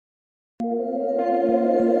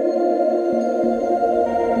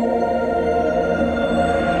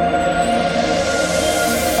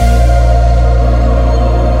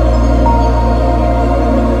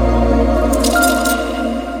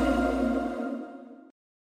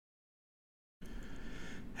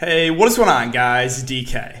Hey, what is going on, guys?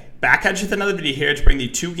 DK. Back at you with another video here to bring the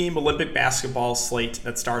two-game Olympic basketball slate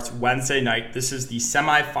that starts Wednesday night. This is the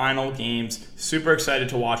semifinal games. Super excited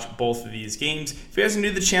to watch both of these games. If you guys are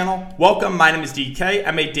new to the channel, welcome. My name is DK. I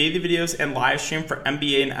make daily videos and live stream for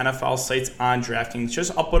NBA and NFL slates on Draftkings.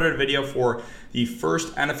 Just uploaded a video for the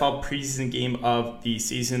first NFL preseason game of the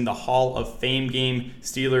season, the Hall of Fame game,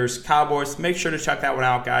 Steelers-Cowboys. Make sure to check that one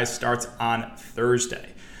out, guys. Starts on Thursday.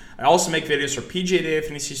 I also make videos for PGA Day,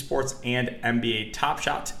 Fantasy Sports, and NBA Top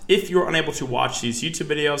Shot. If you're unable to watch these YouTube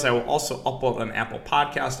videos, I will also upload an Apple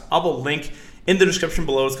Podcast. I will link in the description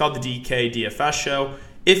below. It's called the DK DFS Show.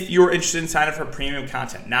 If you're interested in signing up for premium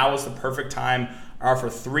content, now is the perfect time. I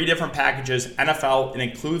offer 3 different packages. NFL, it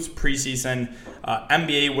includes preseason.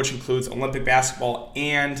 NBA, which includes Olympic basketball,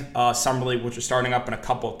 and Summer League, which is starting up in a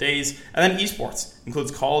couple of days. And then esports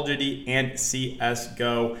includes Call of Duty and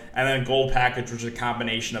CSGO. And then a gold package, which is a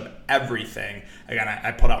combination of everything. Again,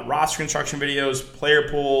 I put out roster construction videos, player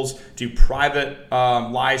pools, do private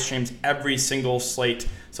live streams every single slate.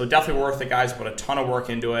 So definitely worth it, guys. Put a ton of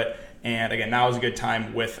work into it. And again, now is a good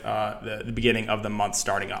time with the beginning of the month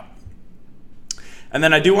starting up. And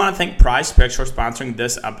then I do want to thank Prize Picks for sponsoring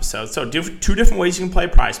this episode. So 2 different ways you can play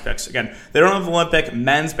Prize Picks. Again, they don't have Olympic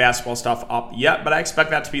men's basketball stuff up yet, but I expect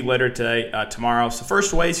that to be later today, tomorrow. So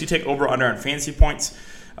first way is you take over/under on fantasy points.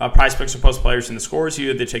 Prize Picks will post players in the scores.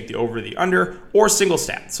 You either take the over, the under, or single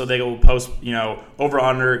stat. So they will post,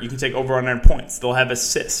 over/under. You can take over/under in points. They'll have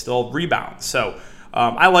assists. They'll rebound. So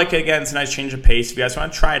I like it. Again, it's a nice change of pace. If you guys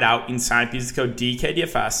want to try it out, you can sign up. Use the code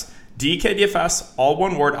DKDFS. DKDFS, all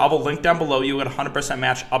one word. I'll have a link down below. You get a 100%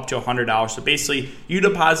 match up to $100. So basically, you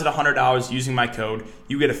deposit $100 using my code.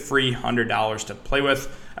 You get a free $100 to play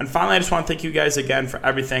with. And finally, I just want to thank you guys again for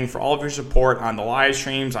everything, for all of your support on the live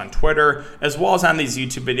streams, on Twitter, as well as on these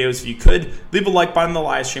YouTube videos. If you could, leave a like button on the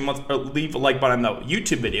live stream, or leave a like button on the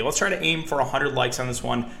YouTube video. Let's try to aim for 100 likes on this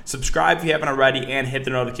one. Subscribe if you haven't already, and hit the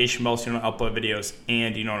notification bell so you don't upload videos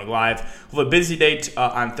and you know when live. We'll have a busy date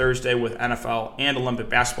on Thursday with NFL and Olympic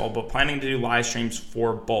basketball, but planning to do live streams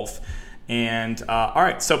for both. And all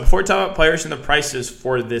right, so before we talk about players and the prices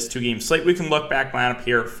for this 2-game slate, we can look back lineup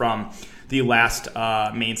here from the last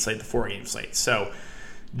main slate, the 4-game slate. So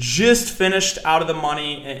just finished out of the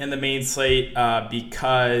money in the main slate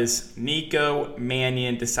because Nico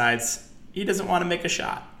Mannion decides he doesn't want to make a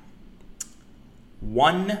shot.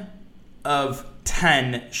 1 of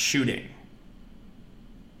 10 shooting.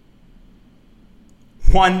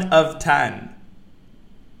 1 of 10.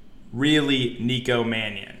 Really, Nico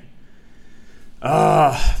Mannion.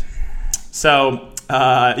 I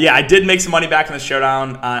did make some money back in the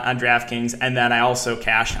showdown on DraftKings, and then I also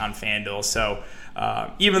cashed on FanDuel. So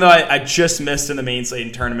even though I just missed in the main slate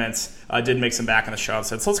in tournaments, I did make some back in the showdown.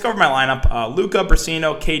 So let's go over my lineup. Luka,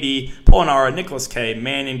 Brasino, KD, Polonara, Nicholas K,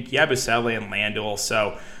 Mannion, Yabusele, and Landul.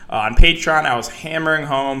 So on Patreon, I was hammering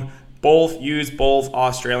home. Used both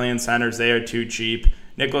Australian centers. They are too cheap.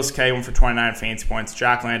 Nicholas K went for 29 fantasy points.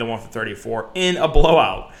 Jack Landale went for 34 in a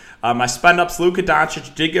blowout. My spend-ups, Luka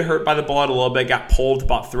Doncic did get hurt by the blowout a little bit, got pulled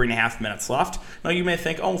about 3.5 minutes left. Now, you may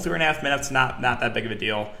think, 3.5 minutes, not that big of a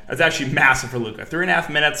deal. That's actually massive for Luka.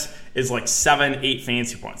 3.5 minutes is like 7-8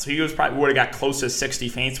 fantasy points. So he would have got close to 60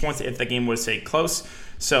 fantasy points if the game would have stayed close.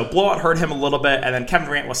 So blowout hurt him a little bit, and then Kevin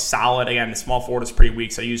Durant was solid. Again, the small forward is pretty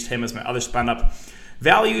weak, so I used him as my other spend-up.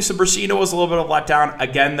 Value, so Brasino was a little bit of a letdown.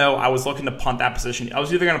 Again, though, I was looking to punt that position. I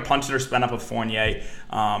was either going to punt it or spend up with Fournier.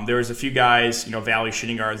 There was a few guys, value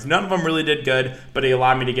shooting guards. None of them really did good, but it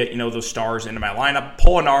allowed me to get, those stars into my lineup.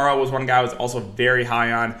 Polonara was one guy I was also very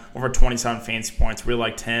high on, over 27 fantasy points. Really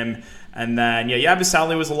liked him. And then,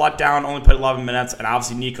 Yabusele was a letdown, only played 11 minutes. And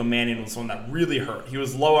obviously, Nico Mannion was one that really hurt. He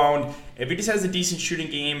was low-owned. If he just has a decent shooting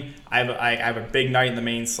game, I have a big night in the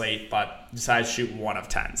main slate, but decided to shoot 1 of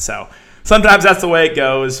 10. So sometimes that's the way it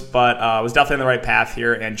goes, but was definitely on the right path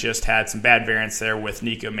here and just had some bad variance there with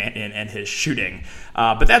Nico Mannion and his shooting.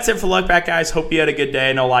 But that's it for Look Back, guys. Hope you had a good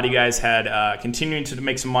day. I know a lot of you guys had continuing to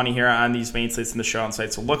make some money here on these main slates and the show on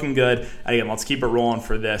site, so looking good. Again, let's keep it rolling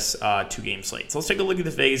for this 2-game slate. So let's take a look at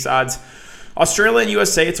the Vegas odds. Australia and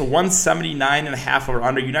USA, it's a 179.5 over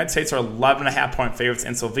under. United States are 11.5 point favorites.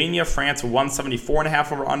 And Slovenia, France,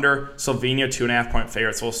 174.5 over under. Slovenia, 2.5 point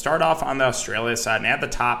favorites. So we'll start off on the Australia side. And at the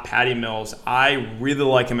top, Patty Mills. I really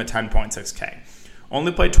like him at 10.6K.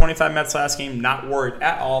 Only played 25 minutes last game. Not worried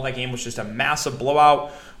at all. That game was just a massive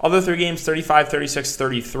blowout. Other 3 games, 35, 36,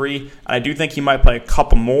 33. And I do think he might play a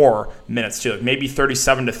couple more minutes too. Maybe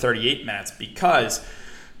 37 to 38 minutes because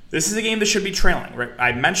This is a game that should be trailing, right?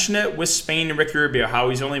 I mentioned it with Spain and Ricky Rubio, how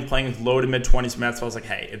he's only playing with low to mid-20s minutes. So I was like,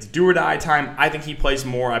 hey, it's do or die time. I think he plays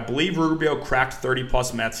more. I believe Rubio cracked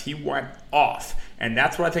 30-plus minutes. He went off. And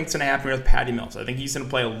that's what I think is going to happen with Patty Mills. I think he's going to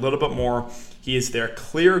play a little bit more. He is their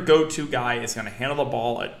clear go-to guy. He's going to handle the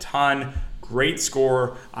ball a ton. Great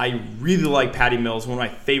scorer. I really like Patty Mills. One of my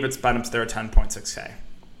favorite spend-ups there at 10.6K.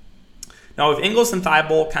 Now, with Ingles and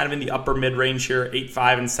Thibault kind of in the upper mid-range here,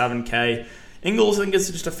 8.5 and 7K, Ingles, I think,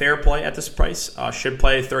 is just a fair play at this price. Should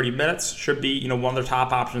play 30 minutes. Should be, one of their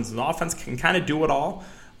top options in the offense. Can kind of do it all.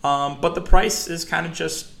 But the price is kind of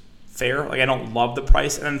just fair. Like, I don't love the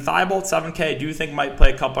price. And then Thibault, 7K, I do think might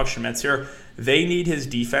play a couple extra minutes here. They need his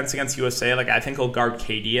defense against USA. Like, I think he'll guard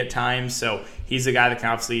KD at times. So he's a guy that can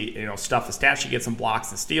obviously, stuff the stat sheet, get some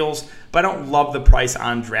blocks and steals. But I don't love the price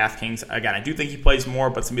on Draftkings. Again, I do think he plays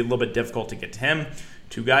more, but it's going to be a little bit difficult to get to him.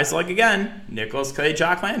 Two guys like, again, Nicholas Clay,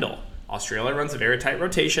 Jock Landale. Australia runs a very tight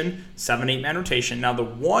rotation, 7-8-man rotation. Now, the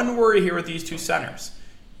one worry here with these two centers,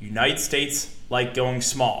 United States like going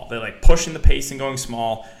small. They like pushing the pace and going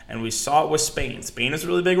small, and we saw it with Spain. Spain is a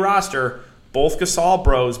really big roster. Both Gasol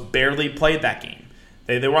bros barely played that game.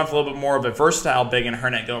 They want a little bit more of a versatile big in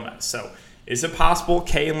Hernan Gomez. So is it possible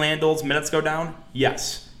K and Landale's minutes go down?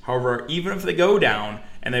 Yes. However, even if they go down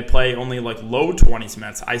and they play only like low 20s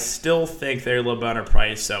minutes, I still think they're a little bit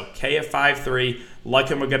underpriced. So K at 5.3, like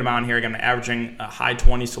him a good amount here. Again, averaging high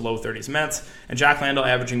 20s to low 30s minutes. And Jock Landale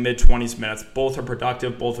averaging mid 20s minutes. Both are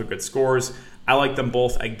productive. Both are good scores. I like them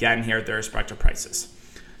both again here at their respective prices.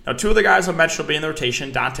 Now, two of the guys I mentioned will be in the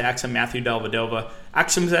rotation, Dante Exum, Matthew Dellavedova.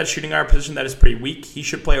 Exum's at a shooting guard position that is pretty weak. He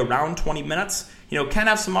should play around 20 minutes. Can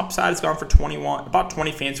have some upside. It's gone for about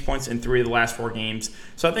 20 fantasy points in 3 of the last 4 games.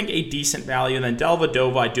 So I think a decent value. And then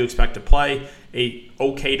Dellavedova, I do expect to play. A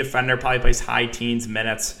okay defender, probably plays high teens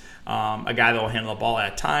minutes. A guy that will handle the ball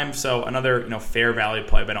at a time. So another fair value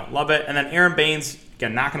play, but I don't love it. And then Aaron Baines,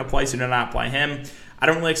 again, not going to play, so do not play him. I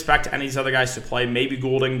don't really expect any of these other guys to play. Maybe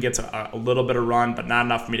Goulding gets a little bit of run, but not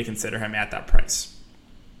enough for me to consider him at that price.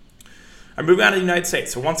 I'm moving on to the United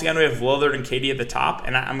States. So once again, we have Lillard and KD at the top,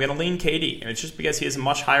 and I'm going to lean KD. And it's just because he has a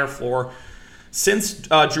much higher floor. Since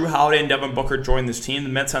Drew Holiday and Devin Booker joined this team, the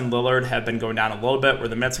minutes on Lillard have been going down a little bit, where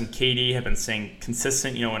the minutes on KD have been staying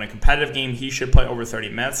consistent. In a competitive game, he should play over 30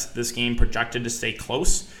 minutes. This game projected to stay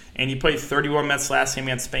close, and he played 31 minutes last game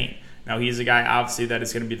against Spain. Now, he's a guy, obviously, that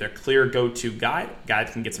is going to be their clear go-to guy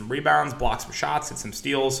that can get some rebounds, block some shots, get some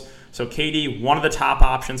steals. So KD, one of the top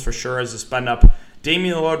options for sure as a spend-up.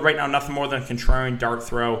 Damian Lillard, right now, nothing more than a contrarian dart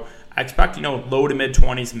throw. I expect, low to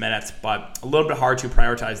mid-20s minutes, but a little bit hard to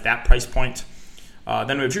prioritize that price point.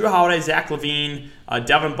 Then we have Drew Holiday, Zach LaVine,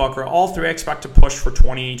 Devin Booker. All three I expect to push for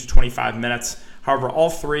 20 to 25 minutes. However, all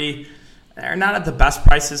three are not at the best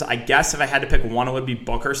prices. I guess if I had to pick one, it would be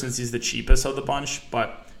Booker since he's the cheapest of the bunch,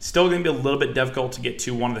 but still going to be a little bit difficult to get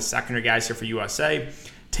to one of the secondary guys here for USA.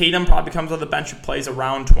 Tatum probably comes on the bench and plays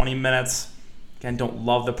around 20 minutes. Again, don't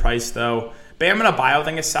love the price, though. Bam Adebayo, I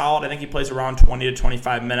think, is solid. I think he plays around 20 to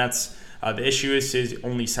 25 minutes. The issue is he's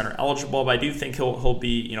only center eligible, but I do think he'll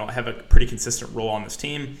be, have a pretty consistent role on this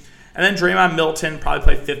team. And then Draymond Milton probably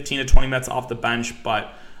play 15 to 20 minutes off the bench,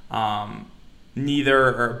 but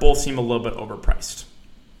both seem a little bit overpriced.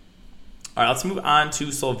 All right, let's move on to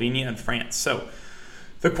Slovenia and France. So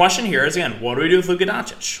the question here is, again, what do we do with Luka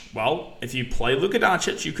Doncic? Well, if you play Luka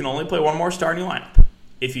Doncic, you can only play one more star in your lineup.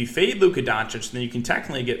 If you fade Luka Doncic, then you can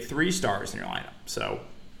technically get 3 stars in your lineup. So,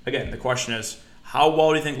 again, the question is, how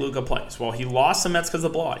well do you think Luka plays? Well, he lost some minutes because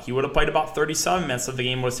of the blowout. He would have played about 37 minutes if the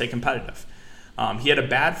game would stay competitive. He had a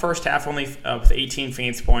bad first half only with 18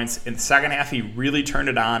 fantasy points. In the second half, he really turned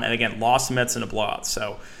it on and, again, lost some minutes in a blowout.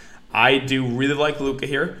 So I do really like Luka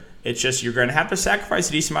here. It's just you're going to have to sacrifice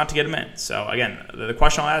a decent amount to get him in. So, again, the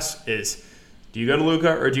question I'll ask is, do you go to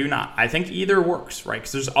Luka or do you not? I think either works, right?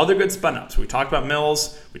 Because there's other good spin-ups. We talked about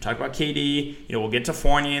Mills. We talked about KD. We'll get to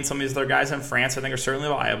Fournier and some of these other guys in France I think are certainly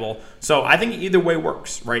viable. So I think either way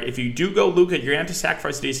works, right? If you do go Luka, you're going to have to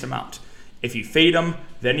sacrifice a decent amount. If you fade him,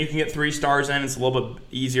 then you can get 3 stars in. It's a little bit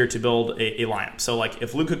easier to build a lineup. So, like,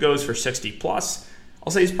 if Luka goes for 60+,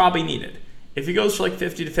 I'll say he's probably needed. If he goes for,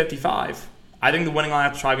 50 to 55, I think the winning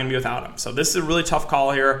lineup is probably going to be without him. So this is a really tough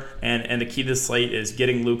call here, and the key to this slate is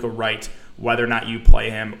getting Luka right, whether or not you play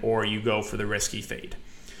him or you go for the risky fade.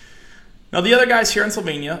 Now, the other guys here in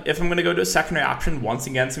Slovenia, if I'm going to go to a secondary option, once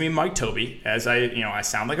again, it's going to be Mike Toby, as I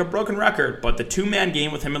sound like a broken record, but the 2-man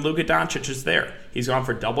game with him and Luka Doncic is there. He's gone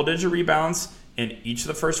for double-digit rebounds in each of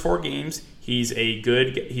the first 4 games. He's a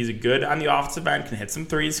good on the offensive end, can hit some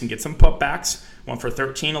threes, can get some putbacks. Went for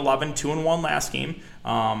 13, 11, 2-1 last game.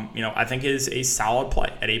 I think is a solid play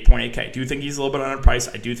at 8.8K. I do think he's a little bit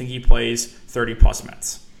underpriced. I do think he plays 30-plus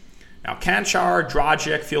minutes. Now, Kanchar,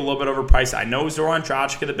 Dragic feel a little bit overpriced. I know Zoran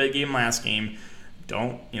Dragic had a big game last game.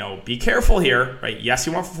 Be careful here, right? Yes,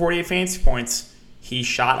 he went for 48 fantasy points. He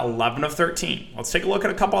shot 11 of 13. Let's take a look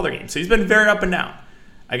at a couple other games. So he's been very up and down.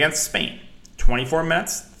 Against Spain, 24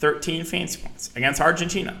 minutes, 13 fantasy points. Against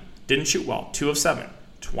Argentina, didn't shoot well, 2 of 7.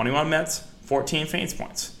 21 minutes, 14 fantasy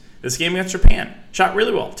points. This game against Japan, shot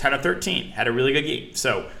really well, 10 of 13. Had a really good game.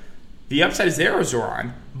 So the upside is there with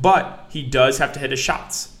Zoran, but he does have to hit his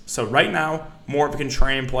shots. So right now, more of a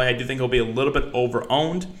contrarian play. I do think he'll be a little bit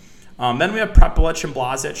over-owned. Then we have Prepelic and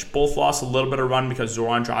Blazic. Both lost a little bit of run because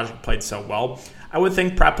Zoran Dragic played so well. I would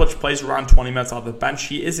think Prepelic plays around 20 minutes off the bench.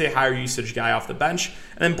 He is a higher usage guy off the bench.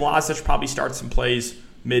 And then Blazic probably starts and plays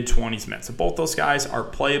mid-20s minutes. So both those guys are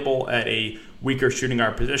playable at a weaker shooting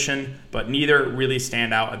guard position, but neither really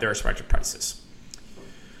stand out at their respective prices.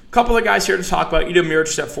 Couple of guys here to talk about. Edo Miric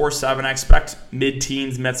at 4.7. I expect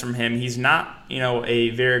mid-teens minutes from him. He's not, a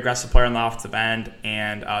very aggressive player on the offensive end,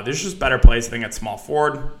 and there's just better plays, I think, at small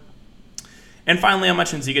forward. And finally, I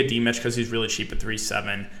mentioned Ziga Dimic because he's really cheap at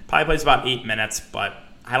 3.7. Probably plays about 8 minutes, but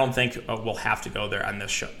I don't think we'll have to go there on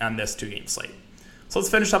this two-game slate. So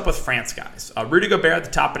let's finish up with France, guys. Rudy Gobert at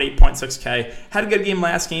the top at 8.6K. Had a good game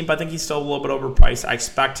last game, but I think he's still a little bit overpriced. I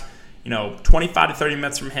expect, 25 to 30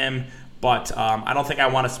 minutes from him. But I don't think I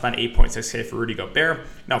want to spend 8.6K for Rudy Gobert.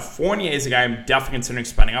 Now, Fournier is a guy I'm definitely considering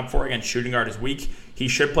spending up for. Again, shooting guard is weak. He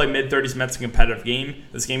should play mid-30s minutes in competitive game.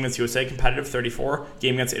 This game against USA, competitive, 34.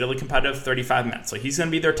 Game against Italy, competitive, 35 minutes. So he's going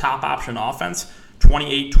to be their top option offense.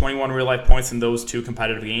 28, 21 real-life points in those two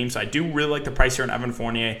competitive games. So I do really like the price here on Evan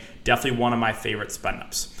Fournier. Definitely one of my favorite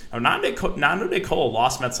spend-ups. Now, Nando De Colo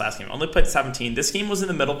lost minutes last game. Only played 17. This game was in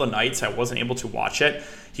the middle of the night, so I wasn't able to watch it.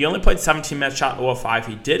 He only played 17 minutes, shot 0 of 5.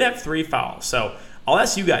 He did have 3 fouls. So I'll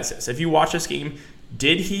ask you guys this. If you watch this game,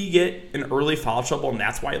 did he get an early foul trouble, and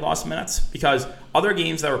that's why he lost minutes? Because other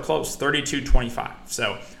games that were close, 32-25.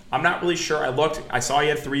 So I'm not really sure. I saw he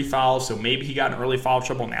had 3 fouls, so maybe he got an early foul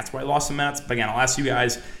trouble, and that's why he lost some minutes. But again, I'll ask you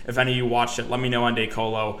guys, if any of you watched it, let me know on De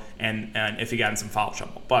Colo and if he got in some foul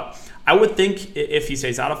trouble. But I would think if he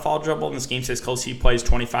stays out of foul trouble and this game stays close, he plays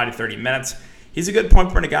 25 to 30 minutes. He's a good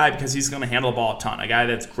point per guy because he's going to handle the ball a ton. A guy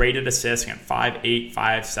that's great at assists, again, 5,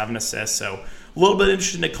 8, 7 assists. So a little bit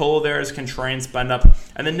interested in Nicolo there as contrarian spend up.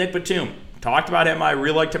 And then Nick Batum. Talked about him. I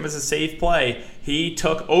really liked him as a safe play. He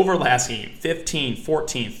took over last game, 15,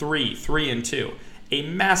 14, 3, and 2. A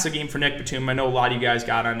massive game for Nick Batum. I know a lot of you guys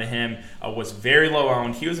got onto him. Was very low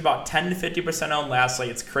owned. He was about 10 to 50% owned last slate.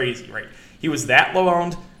 It's crazy, right? He was that low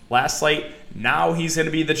owned last slate. Now he's going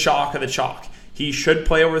to be the chalk of the chalk. He should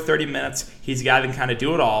play over 30 minutes. He's got to kind of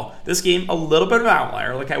do it all. This game, a little bit of an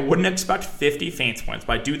outlier. Like, I wouldn't expect 50 fantasy points,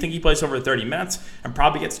 but I do think he plays over 30 minutes and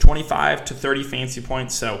probably gets 25 to 30 fantasy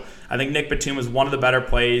points. So I think Nick Batum is one of the better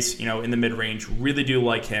plays, in the mid-range. Really do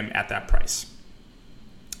like him at that price,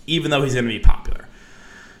 even though he's going to be popular.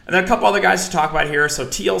 And then a couple other guys to talk about here. So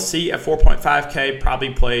TLC at 4.5K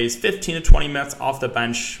probably plays 15 to 20 minutes off the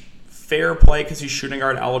bench. Fair play because he's shooting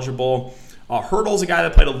guard eligible. Hurdle's a guy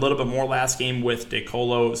that played a little bit more last game with De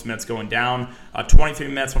Colo's minutes going down. 23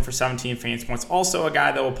 minutes, went for 17 fantasy points. Also a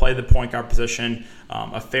guy that will play the point guard position.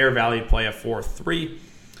 A fair value play of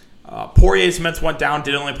 4.3. Poirier's minutes went down.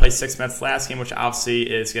 Did only play 6 minutes last game, which obviously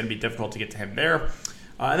is going to be difficult to get to him there.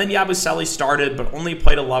 And then Yabusele started, but only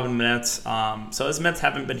played 11 minutes. So his minutes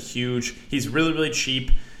haven't been huge. He's really, really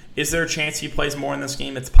cheap. Is there a chance he plays more in this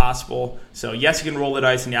game? It's possible. So yes, you can roll the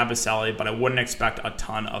dice in Yabusele, but I wouldn't expect a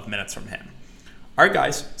ton of minutes from him. All right,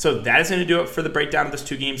 guys. So that is going to do it for the breakdown of this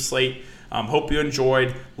 2-game slate. Hope you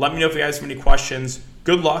enjoyed. Let me know if you guys have any questions.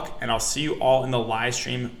 Good luck, and I'll see you all in the live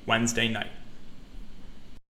stream Wednesday night.